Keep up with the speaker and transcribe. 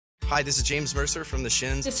Hi, this is James Mercer from The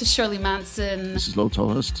Shins. This is Shirley Manson. This is Lo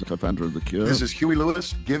Tolhurst, co-founder of The Cure. This is Huey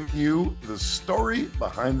Lewis, giving you the story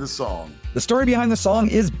behind the song. The Story Behind the Song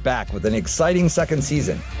is back with an exciting second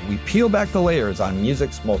season. We peel back the layers on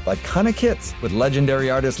music's most iconic hits with legendary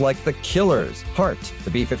artists like The Killers, Heart, the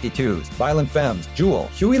B-52s, Violent Femmes, Jewel,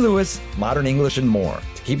 Huey Lewis, Modern English, and more.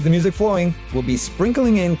 To keep the music flowing, we'll be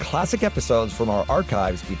sprinkling in classic episodes from our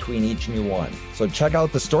archives between each new one. So check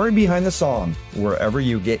out The Story Behind the Song wherever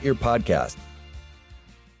you get your podcast.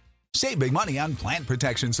 Save big money on plant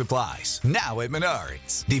protection supplies, now at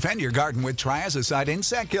Menards. Defend your garden with Triazicide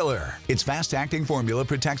Insect Killer. Its fast-acting formula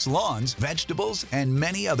protects lawns, vegetables, and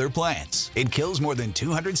many other plants. It kills more than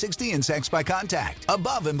 260 insects by contact,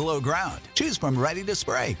 above and below ground. Choose from ready to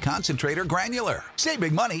spray, concentrate, or granular. Save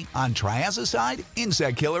big money on Triazicide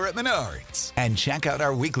Insect Killer at Menards. And check out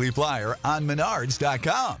our weekly flyer on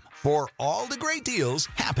Menards.com for all the great deals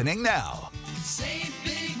happening now. Save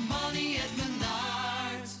big money at Menards.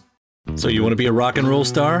 So you want to be a rock and roll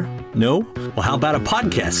star? No? Well, how about a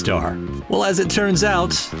podcast star? Well, as it turns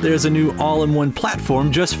out, there's a new all-in-one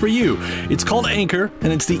platform just for you. It's called Anchor,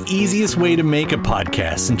 and it's the easiest way to make a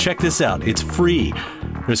podcast. And check this out, it's free.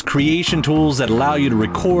 There's creation tools that allow you to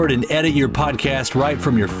record and edit your podcast right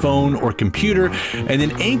from your phone or computer, and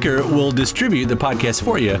then Anchor will distribute the podcast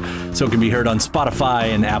for you so it can be heard on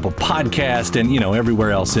Spotify and Apple Podcast and,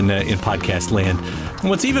 everywhere else in podcast land. And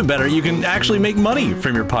what's even better, you can actually make money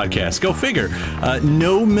from your podcast. Go figure.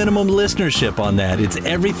 No minimum listenership on that. It's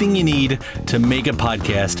everything you need to make a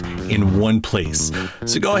podcast in one place.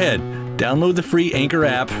 So go ahead. Download the free Anchor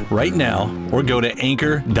app right now or go to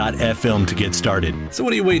anchor.fm to get started. So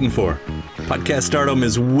what are you waiting for? Podcast stardom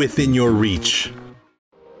is within your reach.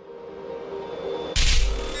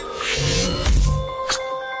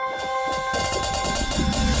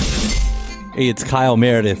 Hey, it's Kyle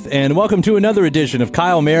Meredith, and welcome to another edition of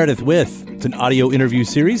Kyle Meredith With. It's an audio interview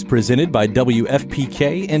series presented by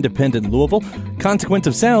WFPK Independent Louisville, Consequence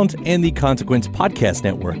of Sound, and the Consequence Podcast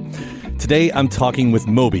Network. Today, I'm talking with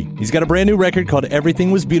Moby. He's got a brand new record called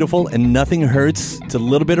Everything Was Beautiful and Nothing Hurts. It's a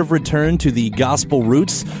little bit of return to the gospel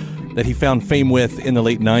roots that he found fame with in the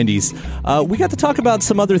late 90s. We got to talk about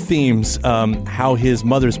some other themes, how his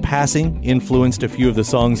mother's passing influenced a few of the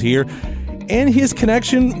songs here, and his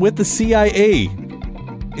connection with the CIA.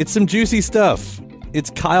 It's some juicy stuff.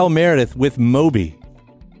 It's Kyle Meredith with Moby.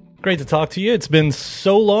 Great to talk to you. It's been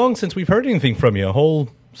so long since we've heard anything from you, a whole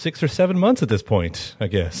 6 or 7 months at this point, I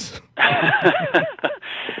guess.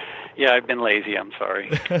 Yeah, I've been lazy. I'm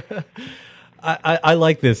sorry. I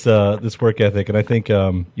like this work ethic, and I think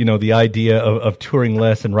the idea of touring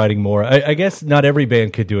less and writing more. I guess not every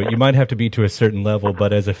band could do it. You might have to be to a certain level,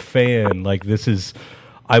 but as a fan,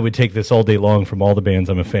 I would take this all day long from all the bands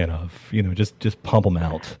I'm a fan of. Just pump them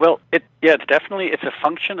out. Well, it's a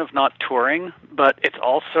function of not touring, but it's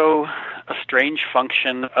also a strange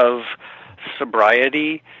function of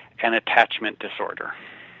sobriety and attachment disorder.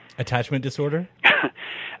 Attachment disorder?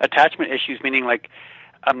 Attachment issues, meaning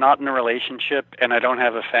I'm not in a relationship and I don't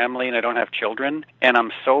have a family and I don't have children and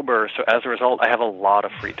I'm sober, so as a result I have a lot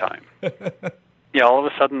of free time. All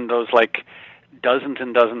of a sudden those dozens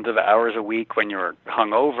and dozens of hours a week when you're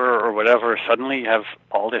hungover or whatever, suddenly you have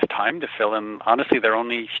all this time to fill in. Honestly, there are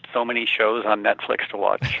only so many shows on Netflix to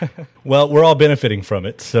watch. Well, we're all benefiting from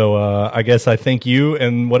it, so I guess I thank you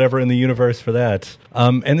and whatever in the universe for that.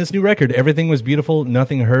 And this new record, Everything Was Beautiful,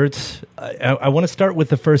 Nothing Hurts. I want to start with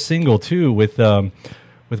the first single, too, with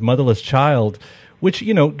Motherless Child, which,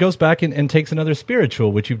 goes back and takes another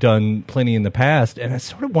spiritual, which you've done plenty in the past. And I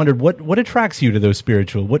sort of wondered, what attracts you to those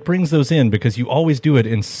spiritual? What brings those in? Because you always do it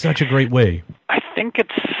in such a great way. I think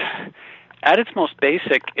it's, at its most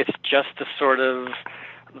basic, it's just the sort of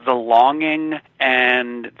the longing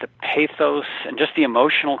and the pathos and just the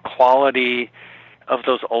emotional quality of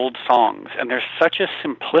those old songs. And there's such a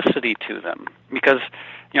simplicity to them. Because,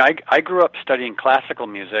 I grew up studying classical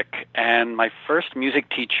music, and my first music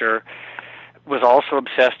teacher was also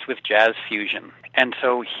obsessed with jazz fusion. And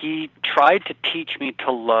so he tried to teach me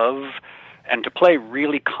to love and to play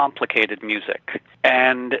really complicated music.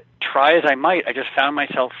 And try as I might, I just found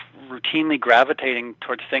myself routinely gravitating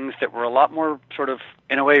towards things that were a lot more sort of,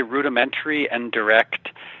 in a way, rudimentary and direct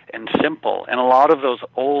and simple. And a lot of those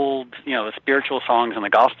old, the spiritual songs and the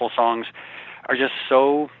gospel songs are just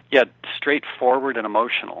so, straightforward and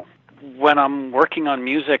emotional. When I'm working on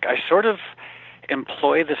music, I sort of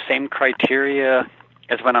employ the same criteria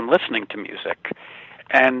as when I'm listening to music.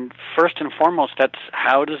 And first and foremost, that's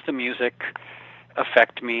how does the music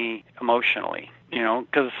affect me emotionally?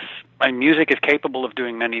 Because my music is capable of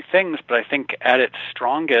doing many things, but I think at its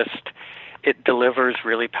strongest, it delivers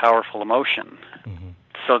really powerful emotion. Mm-hmm.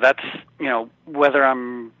 So that's, whether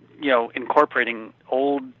I'm, incorporating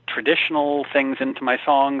old traditional things into my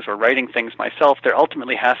songs or writing things myself, there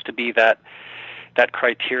ultimately has to be that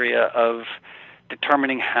criteria of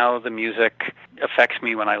determining how the music affects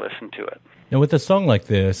me when I listen to it. Now, with a song like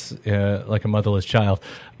this, like A Motherless Child,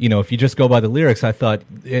 if you just go by the lyrics, I thought,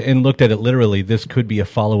 and looked at it literally, this could be a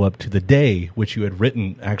follow-up to The Day, which you had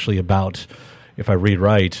written actually about, if I read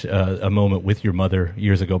right, a moment with your mother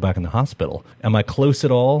years ago back in the hospital. Am I close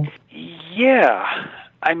at all? Yeah.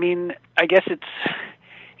 I mean, I guess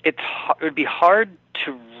it would be hard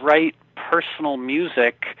to write personal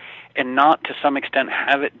music and not, to some extent,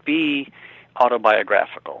 have it be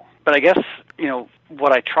autobiographical. But I guess,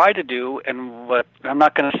 what I try to do, and what I'm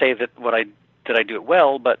not going to say that I do it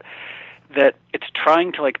well, but that it's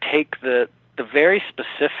trying to take the very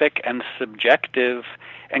specific and subjective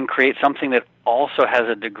and create something that also has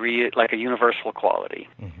a degree, like a universal quality.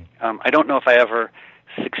 Mm-hmm. I don't know if I ever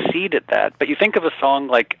succeed at that, but you think of a song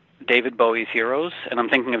like David Bowie's Heroes, and I'm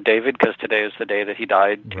thinking of David because today is the day that he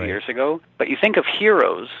died 2 years ago, but you think of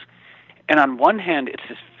Heroes, and on one hand, it's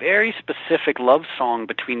this very specific love song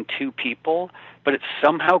between two people, but it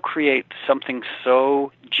somehow creates something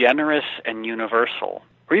so generous and universal.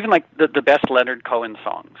 Or even like the best Leonard Cohen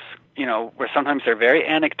songs, where sometimes they're very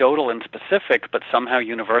anecdotal and specific, but somehow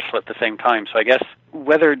universal at the same time. So I guess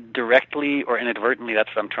whether directly or inadvertently, that's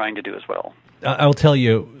what I'm trying to do as well. I'll tell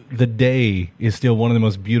you, The Day is still one of the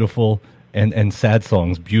most beautiful and sad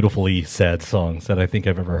songs, beautifully sad songs that I think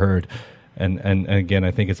I've ever heard. And again,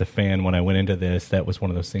 I think as a fan, when I went into this, that was one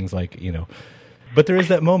of those things but there is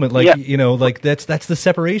that moment, that's the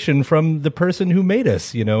separation from the person who made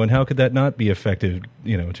us, and how could that not be effective,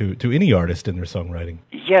 to any artist in their songwriting?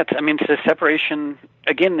 Yeah, it's a separation,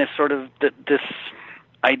 again, this sort of, this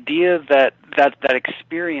idea that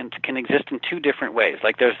experience can exist in two different ways.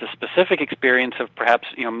 Like there's the specific experience of perhaps,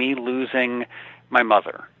 me losing my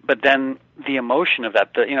mother, but then the emotion of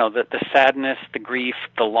that, the sadness, the grief,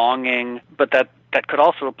 the longing, but that could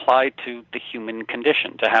also apply to the human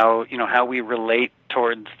condition, to how we relate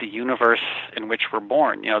towards the universe in which we're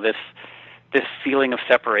born. This feeling of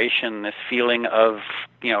separation, this feeling of,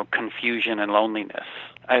 confusion and loneliness.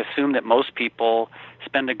 I assume that most people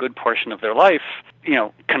spend a good portion of their life,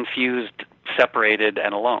 confused, separated,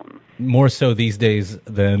 and alone. More so these days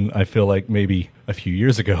than I feel like maybe a few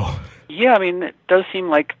years ago. Yeah, I mean, it does seem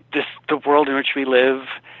like the world in which we live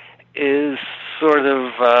is sort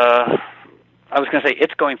of, I was going to say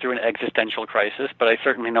it's going through an existential crisis, but I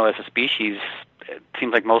certainly know as a species, it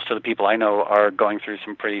seems like most of the people I know are going through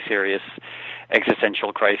some pretty serious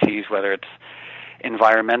existential crises, whether it's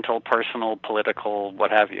environmental, personal, political,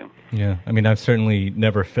 what have you. Yeah, I mean, I've certainly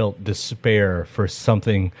never felt despair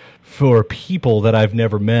for people that I've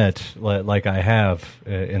never met like I have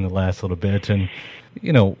in the last little bit. And,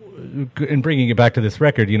 in bringing it back to this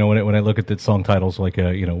record, when I look at the song titles like,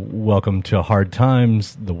 Welcome to Hard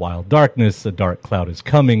Times, The Wild Darkness, A Dark Cloud is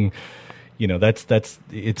Coming,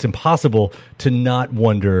 it's impossible to not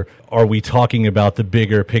wonder, are we talking about the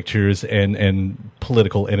bigger pictures and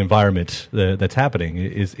political and environment that's happening?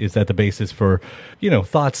 Is that the basis for,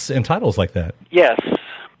 thoughts and titles like that? Yes,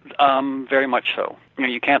 very much so.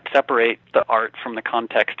 You can't separate the art from the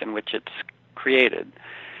context in which it's created.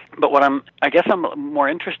 But what I'm more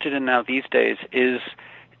interested in now these days is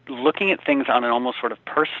looking at things on an almost sort of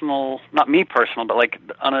personal, not me personal, but like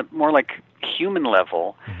on a more like human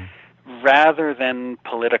level, mm-hmm. rather than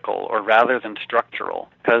political or rather than structural.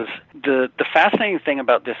 Because the fascinating thing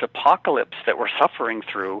about this apocalypse that we're suffering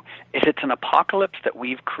through is it's an apocalypse that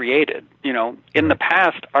we've created. In the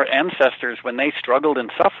past, our ancestors, when they struggled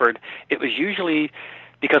and suffered, it was usually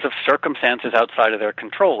because of circumstances outside of their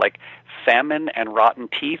control, like famine and rotten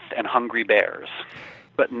teeth and hungry bears.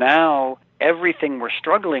 But now everything we're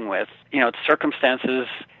struggling with, it's circumstances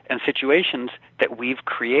and situations that we've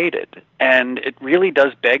created. And it really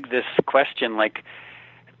does beg this question, like,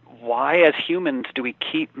 why as humans do we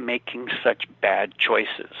keep making such bad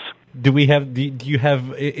choices? Do you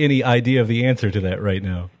have any idea of the answer to that right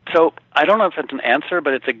now? So I don't know if it's an answer,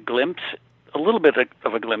 but it's a little bit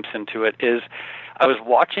of a glimpse into it is I was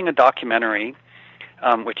watching a documentary,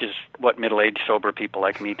 which is what middle-aged sober people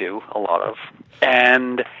like me do a lot of.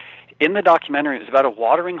 And in the documentary, it was about a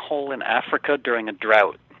watering hole in Africa during a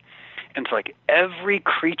drought. And so like every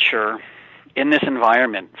creature in this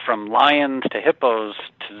environment, from lions to hippos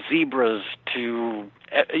to zebras to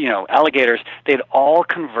alligators, they'd all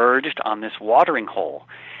converged on this watering hole.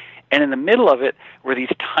 And in the middle of it were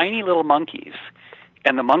these tiny little monkeys.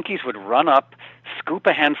 And the monkeys would run up, scoop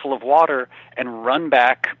a handful of water, and run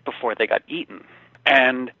back before they got eaten.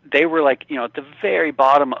 And they were like, at the very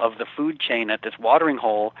bottom of the food chain at this watering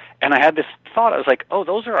hole. And I had this thought, I was like, oh,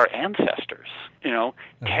 those are our ancestors,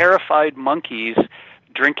 terrified monkeys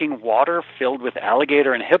drinking water filled with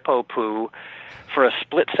alligator and hippo poo for a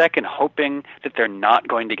split second, hoping that they're not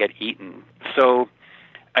going to get eaten. So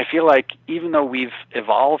I feel like even though we've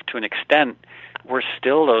evolved to an extent, we're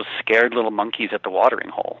still those scared little monkeys at the watering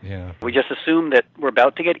hole. Yeah. We just assume that we're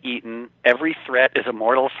about to get eaten, every threat is a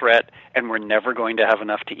mortal threat, and we're never going to have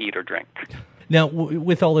enough to eat or drink. Now,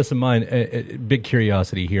 with all this in mind, big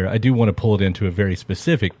curiosity here. I do want to pull it into a very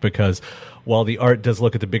specific, because while the art does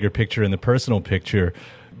look at the bigger picture and the personal picture,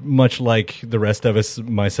 much like the rest of us,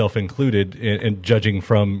 myself included, and judging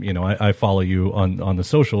from, I follow you on the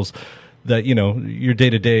socials, that, your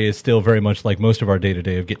day-to-day is still very much like most of our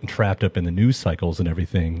day-to-day of getting trapped up in the news cycles and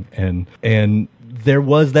everything. And there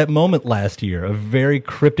was that moment last year, a very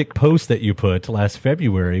cryptic post that you put last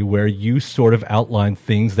February where you sort of outlined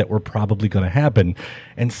things that were probably going to happen.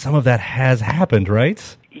 And some of that has happened,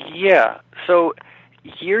 right? Yeah. So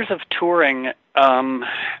years of touring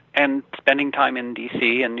and spending time in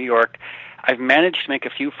D.C. and New York, I've managed to make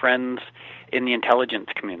a few friends in the intelligence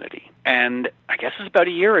community. And I guess it was about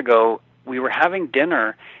a year ago, we were having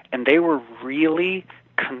dinner, and they were really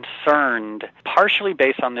concerned, partially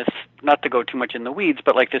based on this, not to go too much in the weeds,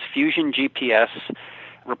 but like this Fusion GPS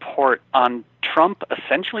report on Trump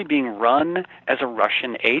essentially being run as a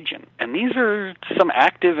Russian agent. And these are some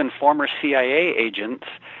active and former CIA agents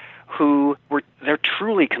who they're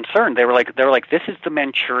truly concerned. They were like, this is the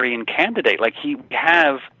Manchurian candidate. Like, we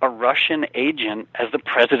have a Russian agent as the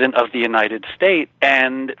president of the United States.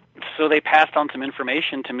 And so they passed on some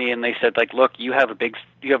information to me, and they said, like, look, you have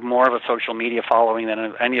more of a social media following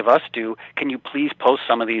than any of us do. Can you please post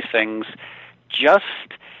some of these things just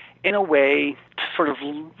in a way to sort of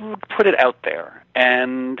put it out there?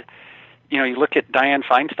 And, you look at Dianne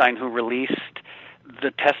Feinstein, who released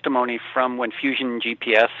the testimony from when Fusion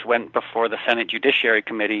GPS went before the Senate Judiciary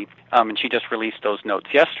Committee, and she just released those notes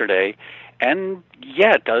yesterday. And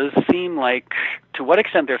yeah, it does seem like, to what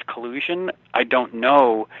extent there's collusion, I don't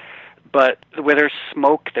know, but where there's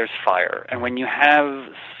smoke, there's fire. And when you have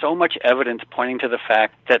so much evidence pointing to the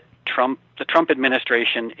fact that the Trump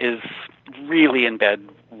administration is really in bed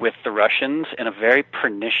with the Russians in a very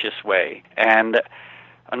pernicious way. And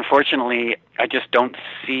unfortunately, I just don't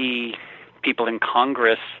see people in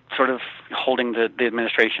Congress sort of holding the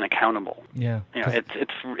administration accountable. Yeah,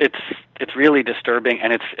 it's really disturbing,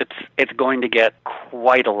 and it's going to get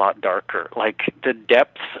quite a lot darker. Like, the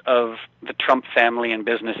depths of the Trump family and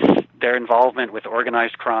business, their involvement with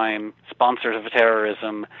organized crime, sponsors of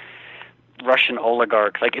terrorism, Russian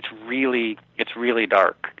oligarchs, like, it's really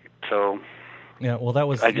dark. So yeah, well, that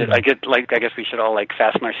was. I guess we should all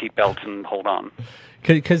fasten our seatbelts and hold on.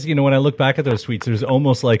 Because, when I look back at those tweets, there's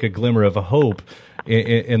almost like a glimmer of a hope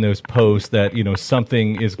in those posts that,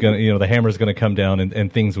 something is going to, the hammer's going to come down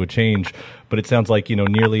and things would change. But it sounds like,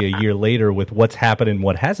 nearly a year later, with what's happened and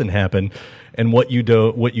what hasn't happened, and what you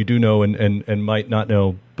do know and might not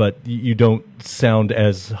know, but you don't sound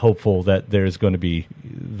as hopeful that there's going to be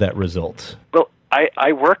that result. Well,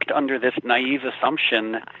 I worked under this naive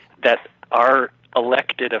assumption that our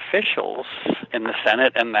elected officials in the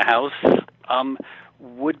Senate and the House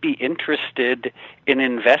would be interested in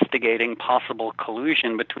investigating possible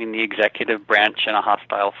collusion between the executive branch and a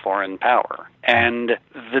hostile foreign power. And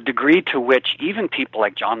the degree to which even people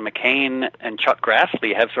like John McCain and Chuck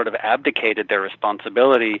Grassley have sort of abdicated their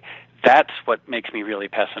responsibility, that's what makes me really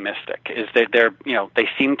pessimistic, is that they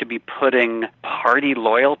seem to be putting party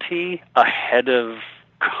loyalty ahead of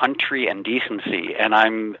country and decency, and I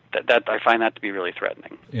find that to be really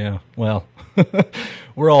threatening. Yeah, well,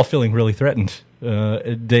 we're all feeling really threatened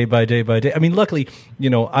day by day by day. I mean, luckily,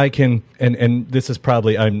 I can, and this is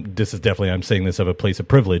definitely, I'm saying this of a place of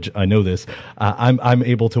privilege. I know this. I'm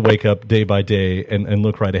able to wake up day by day and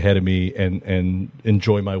look right ahead of me and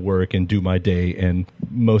enjoy my work and do my day, and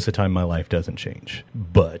most of the time my life doesn't change.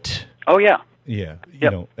 But oh yeah. Yeah,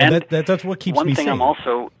 yep. and that's what keeps me sane.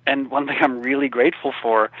 One thing I'm really grateful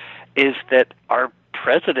for is that our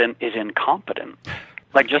president is incompetent.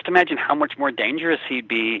 Like, just imagine how much more dangerous he'd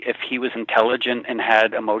be if he was intelligent and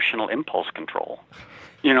had emotional impulse control.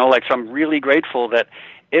 So I'm really grateful that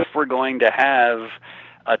if we're going to have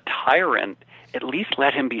a tyrant, at least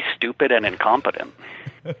let him be stupid and incompetent.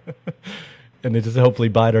 And they just hopefully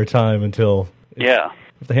bide our time until... Yeah.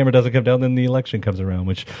 If the hammer doesn't come down, then the election comes around,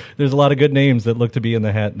 which there's a lot of good names that look to be in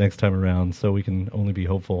the hat next time around. So we can only be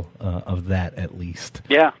hopeful of that, at least.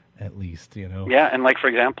 Yeah. At least, Yeah, and for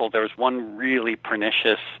example, there was one really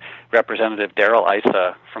pernicious representative, Darrell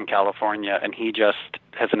Issa from California, and he just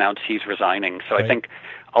has announced he's resigning. So Right. I think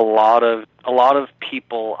a lot of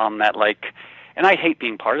people on that, like, and I hate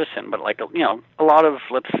being partisan, but like, you know, a lot of,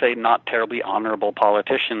 let's say, not terribly honorable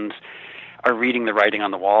politicians are reading the writing on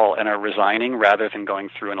the wall and are resigning rather than going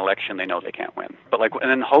through an election they know they can't win. But like, and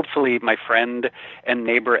then hopefully my friend and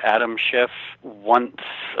neighbor Adam Schiff, once,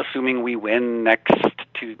 assuming we win next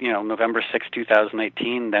to, you know, November 6,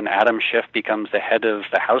 2018, then Adam Schiff becomes the head of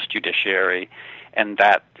the House Judiciary, and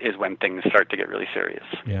that is when things start to get really serious.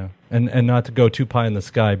 Yeah, and not to go too pie in the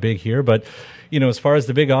sky big here, but you know, as far as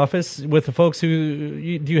the big office with the folks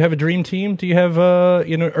who, do you have a dream team? Do you have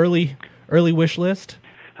early wish list?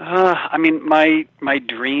 I mean, my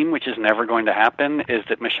dream, which is never going to happen, is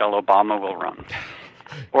that Michelle Obama will run,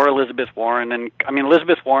 or Elizabeth Warren,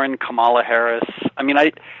 Elizabeth Warren, Kamala Harris. I mean,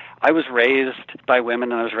 I was raised by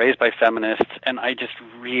women and I was raised by feminists, and I just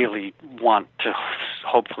really want to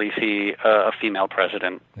hopefully see a female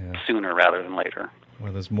president sooner rather than later.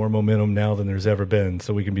 Well, there's more momentum now than there's ever been,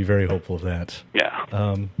 so we can be very hopeful of that. Yeah.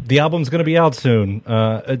 The album's going to be out soon.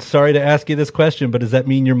 Sorry to ask you this question, but does that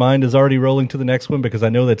mean your mind is already rolling to the next one? Because I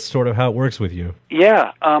know that's sort of how it works with you.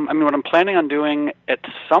 Yeah. What I'm planning on doing at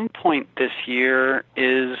some point this year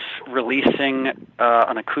is releasing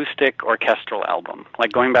an acoustic orchestral album,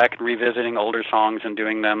 like going back and revisiting older songs and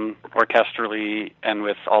doing them orchestrally and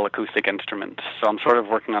with all acoustic instruments. So I'm sort of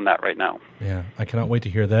working on that right now. Yeah, I cannot wait to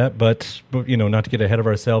hear that. But you know, not to get ahead of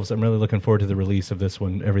ourselves, I'm really looking forward to the release of this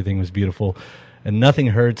one. Everything was beautiful, and nothing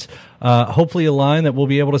hurts. Hopefully, a line that we'll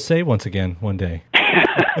be able to say once again one day.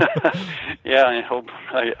 Yeah, I hope.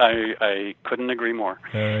 I couldn't agree more.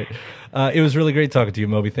 All right. It was really great talking to you,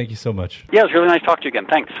 Moby. Thank you so much. Yeah, it was really nice talking to you again.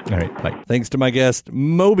 Thanks. All right, bye. Thanks to my guest,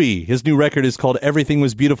 Moby. His new record is called Everything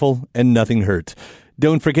Was Beautiful and Nothing Hurt.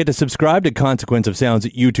 Don't forget to subscribe to Consequence of Sound's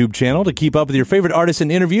YouTube channel to keep up with your favorite artists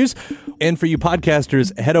and interviews. And for you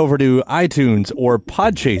podcasters, head over to iTunes or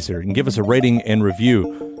Podchaser and give us a rating and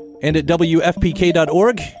review. And at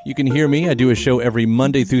WFPK.org, you can hear me. I do a show every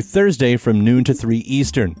Monday through Thursday from noon to 3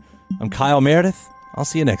 Eastern. I'm Kyle Meredith. I'll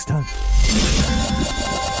see you next time.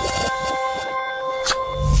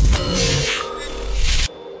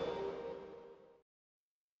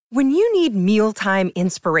 When you need mealtime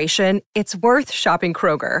inspiration, it's worth shopping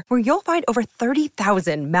Kroger, where you'll find over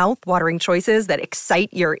 30,000 mouth-watering choices that excite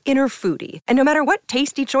your inner foodie. And no matter what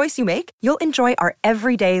tasty choice you make, you'll enjoy our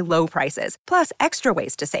everyday low prices, plus extra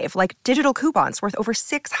ways to save, like digital coupons worth over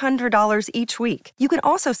 $600 each week. You can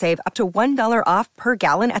also save up to $1 off per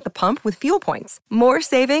gallon at the pump with fuel points. More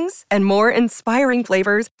savings and more inspiring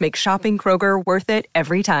flavors make shopping Kroger worth it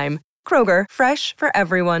every time. Kroger, fresh for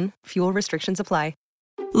everyone. Fuel restrictions apply.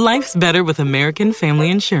 Life's better with American Family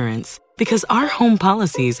Insurance because our home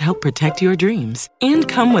policies help protect your dreams and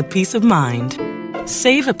come with peace of mind.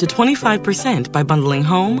 Save up to 25% by bundling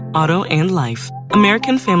home, auto, and life.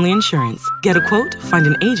 American Family Insurance. Get a quote, find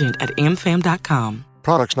an agent at amfam.com.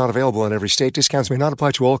 Products not available in every state. Discounts may not apply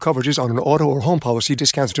to all coverages on an auto or home policy.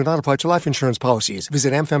 Discounts do not apply to life insurance policies.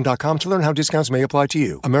 Visit amfam.com to learn how discounts may apply to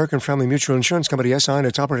you. American Family Mutual Insurance Company, SI, and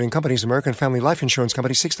its operating companies, American Family Life Insurance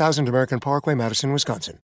Company, 6000 American Parkway, Madison, Wisconsin.